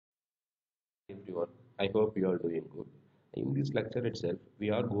Everyone, I hope you are doing good. In this lecture itself, we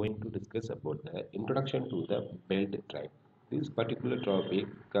are going to discuss about the introduction to the belt drive. This particular topic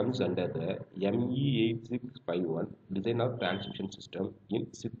comes under the ME8651 Design of Transmission System in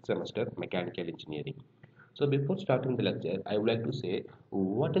 6th semester Mechanical Engineering. So before starting the lecture, I would like to say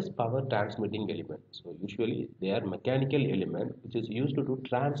what is power transmitting element. So usually they are mechanical element which is used to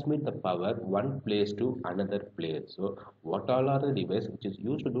transmit the power one place to another place. So what all are the devices which is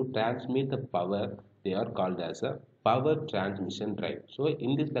used to transmit the power? They are called as a power transmission drive. So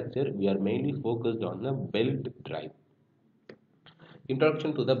in this lecture, we are mainly focused on the belt drive.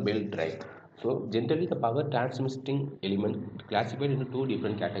 Introduction to the belt drive. So generally the power transmitting element classified into two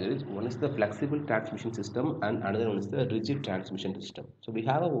different categories. One is the flexible transmission system and another one is the rigid transmission system. So we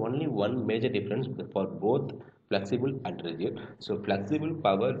have only one major difference for both flexible and rigid. So flexible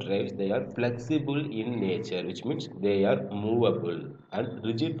power drives, they are flexible in nature, which means they are movable, and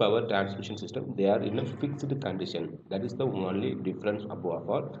rigid power transmission system, they are in a fixed condition. That is the only difference above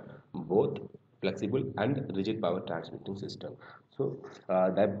for both flexible and rigid power transmitting system. So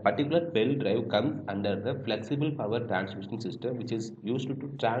that particular belt drive comes under the flexible power transmission system, which is used to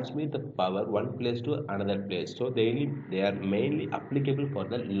transmit the power one place to another place. So they are mainly applicable for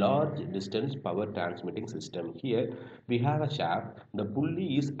the large distance power transmitting system. Here we have a shaft, the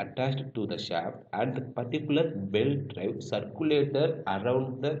pulley is attached to the shaft, and the particular belt drive circulator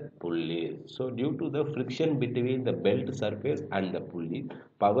around the pulley. So due to the friction between the belt surface and the pulley,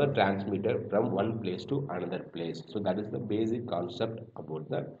 power transmitted from one place to another place. So that is the basic concept about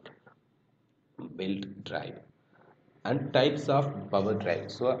the belt drive. And types of power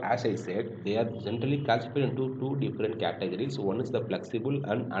drive. So as I said, they are generally classified into two different categories. One is the flexible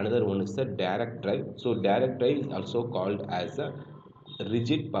and another one is the direct drive. So direct drive is also called as a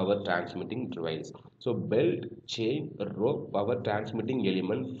rigid power transmitting device. So belt, chain, rope power transmitting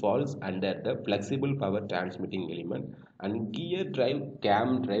element falls under the flexible power transmitting element, and gear drive,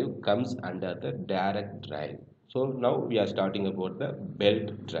 cam drive comes under the direct drive. So now we are starting about the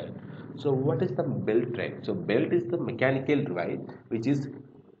belt drive. So what is the belt drive? So belt is the mechanical device which is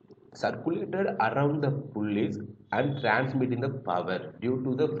circulated around the pulleys and transmitting the power due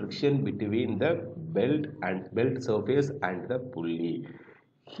to the friction between the belt surface and the pulley.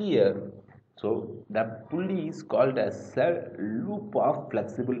 Here, so the pulley is called as a loop of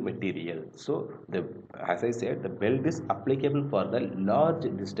flexible material. So the as I said, the belt is applicable for the large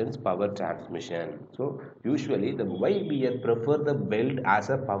distance power transmission. So usually the why we prefer the belt as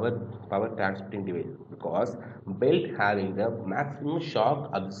a power transmitting device, because belt having the maximum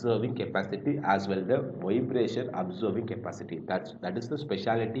shock absorbing capacity as well the vibration absorbing capacity. That is the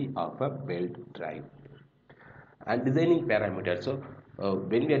speciality of a belt drive. And designing parameters. So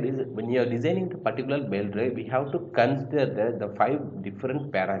when you are designing the particular belt drive, we have to consider the five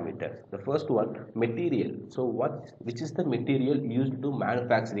different parameters. The first one, material. So which is the material used to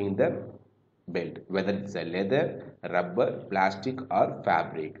manufacturing the belt, whether it's a leather, rubber, plastic or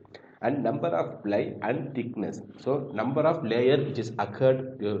fabric. And number of ply and thickness. So number of layer which is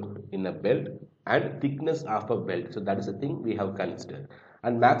occurred in a belt and thickness of a belt. So that is the thing we have considered.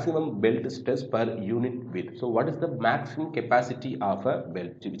 And maximum belt stress per unit width. So what is the maximum capacity of a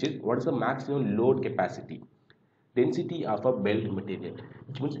belt, which is what is the maximum load capacity? Density of a belt material,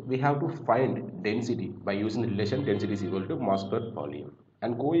 which means we have to find density by using the relation density is equal to mass per volume.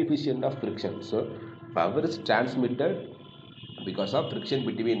 And coefficient of friction. So power is transmitted because of friction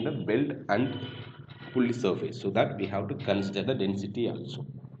between the belt and pulley surface, so that we have to consider the density also.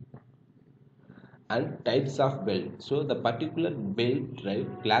 And types of belt. So the particular belt drive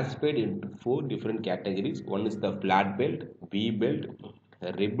classified into four different categories. One is the flat belt, V belt,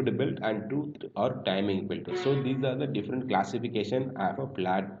 ribbed belt and tooth or timing belt. So these are the different classification of a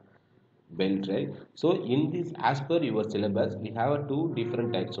flat belt drive. So in this, as per your syllabus, we have two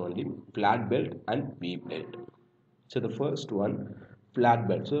different types only, flat belt and V belt. So the first one, flat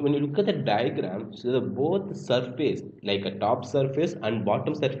belt. So when you look at the diagram, so the both surface, like a top surface and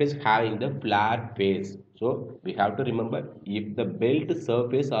bottom surface having the flat face. So we have to remember, if the belt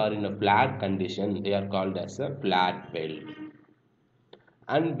surface are in a flat condition, they are called as a flat belt.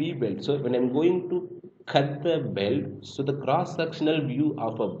 And V belt. So when I'm going to cut the belt, so the cross sectional view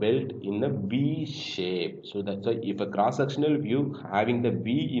of a belt in a V shape. So that's why if a cross sectional view having the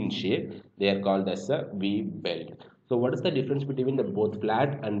V in shape, they are called as a V belt. So what is the difference between the both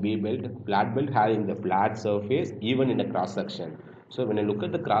flat and V belt? Flat belt having the flat surface even in a cross section. So when I look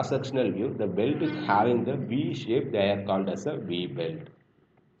at the cross sectional view, the belt is having the V shape, they are called as a V belt.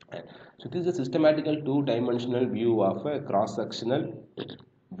 So this is a systematical two-dimensional view of a cross-sectional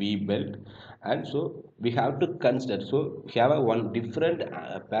V belt. And so we have to consider. So we have a one different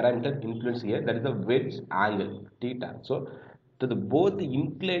parameter influence here, that is the wedge angle theta. So to the both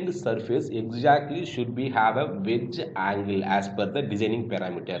inclined surface exactly should be have a wedge angle as per the designing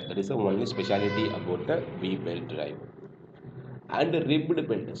parameter. That is the only speciality about the V belt drive and the ribbed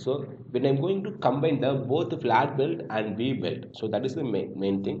belt. So when I'm going to combine the both flat belt and V belt, so that is the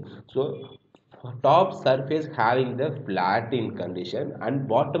main thing. So top surface having the flat in condition and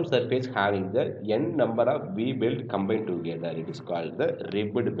bottom surface having the n number of V belt combined together, it is called the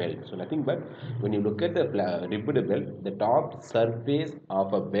ribbed belt. So nothing but when you look at the ribbed belt, the top surface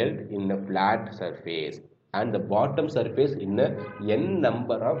of a belt in a flat surface and the bottom surface in a n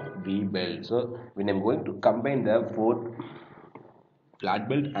number of V belt. So when I'm going to combine the four flat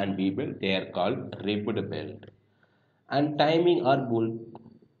belt and V belt, they are called ribbed belt. And timing or bull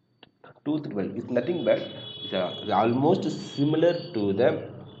tooth belt is nothing but almost similar to the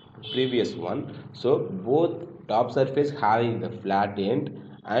previous one. So both top surface having the flat end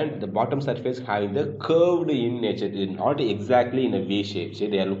and the bottom surface having the curved in nature, not exactly in a V shape. So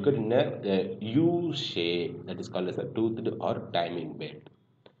they are looked in a U shape, that is called as a toothed or timing belt.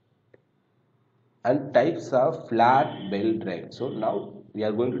 And types of flat belt drive. So now we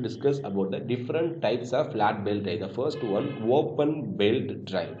are going to discuss about the different types of flat belt drive. The first one, open belt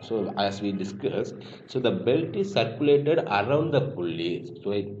drive. So as we discussed, so the belt is circulated around the pulley. So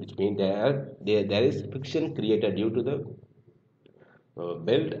which means there is friction created due to the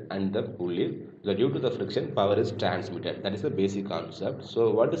belt and the pulley. So due to the friction, power is transmitted. That is the basic concept. So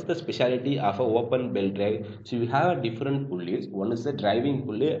what is the speciality of a open belt drive? So you have different pulleys. One is the driving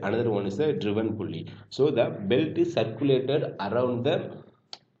pulley, another one is a driven pulley. So the belt is circulated around the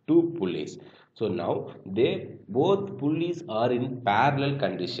two pulleys. So now they both pulleys are in parallel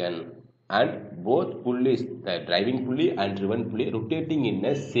condition and both pulleys, the driving pulley and driven pulley, rotating in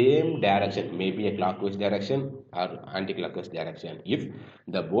the same direction, maybe a clockwise direction or anti-clockwise direction. If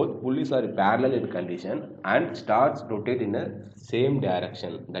the both pulleys are parallel in condition and starts rotate in the same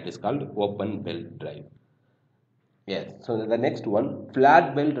direction, that is called open belt drive. Yes, so the next one,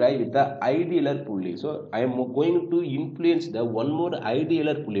 flat belt drive with the idealer pulley. So I am going to influence the one more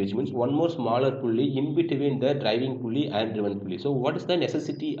idealer pulley, which means one more smaller pulley in between the driving pulley and driven pulley. So what is the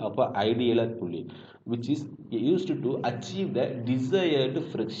necessity of a idealer pulley? Which is used to achieve the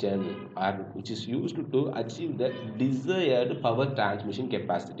desired friction, or which is used to achieve the desired power transmission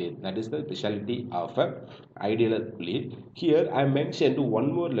capacity. That is the specialty of a idealer pulley. Here I mentioned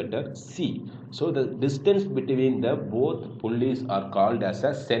one more letter C. So the distance between the both pulleys are called as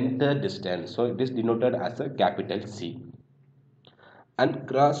a center distance. So it is denoted as a capital C. And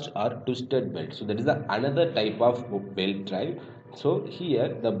crossed or twisted belt. So that is another type of belt drive. So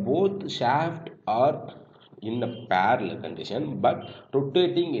here the both shaft are in a parallel condition but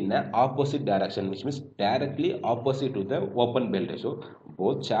rotating in an opposite direction, which means directly opposite to the open belt. So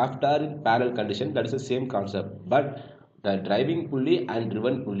both shaft are in parallel condition, that is the same concept, but the driving pulley and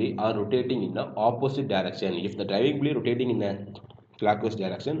driven pulley are rotating in the opposite direction. If the driving pulley rotating in a clockwise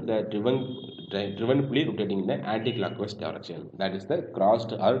direction, the driven pulley rotating in the anti-clockwise direction. That is the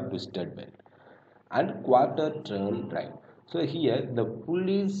crossed or twisted belt. And quarter turn drive. So here the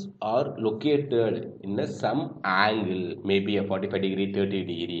pulleys are located in a some angle, maybe a 45 degree, 30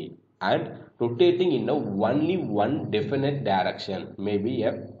 degree, and rotating in a only one definite direction. Maybe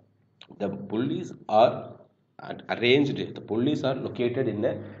the pulleys are arranged. The pulleys are located in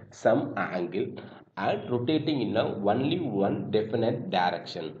a some angle and rotating in a only one definite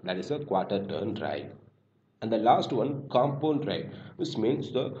direction. That is a quarter turn drive. And the last one, compound drive, which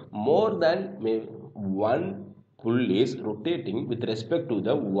means the more than one pulley is rotating with respect to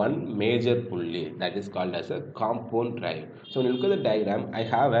the one major pulley, that is called as a compound drive. So when you look at the diagram, I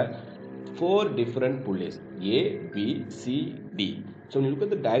have a four different pulleys, A, B, C, D. So when you look at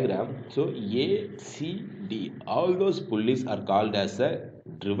the diagram, so A, C, D, all those pulleys are called as a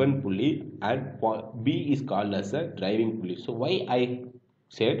driven pulley and B is called as a driving pulley. So why I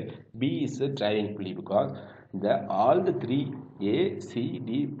said B is a driving pulley? Because all the three A, C,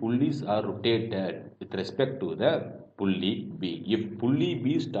 D pulleys are rotated with respect to the pulley B. If pulley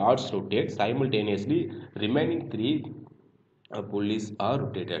B starts rotate simultaneously, remaining three pulleys are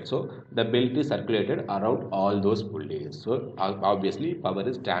rotated. So the belt is circulated around all those pulleys. So obviously power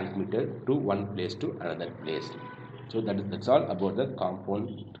is transmitted to one place to another place. So that's all about the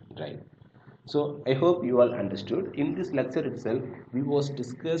compound drive. So I hope you all understood. In this lecture itself, we was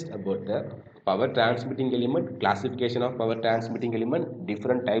discussed about the power transmitting element, classification of power transmitting element,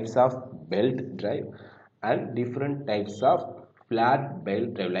 different types of belt drive, and different types of flat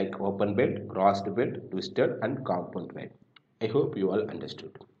belt drive like open belt, crossed belt, twisted, and compound drive. I hope you all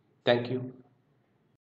understood. Thank you.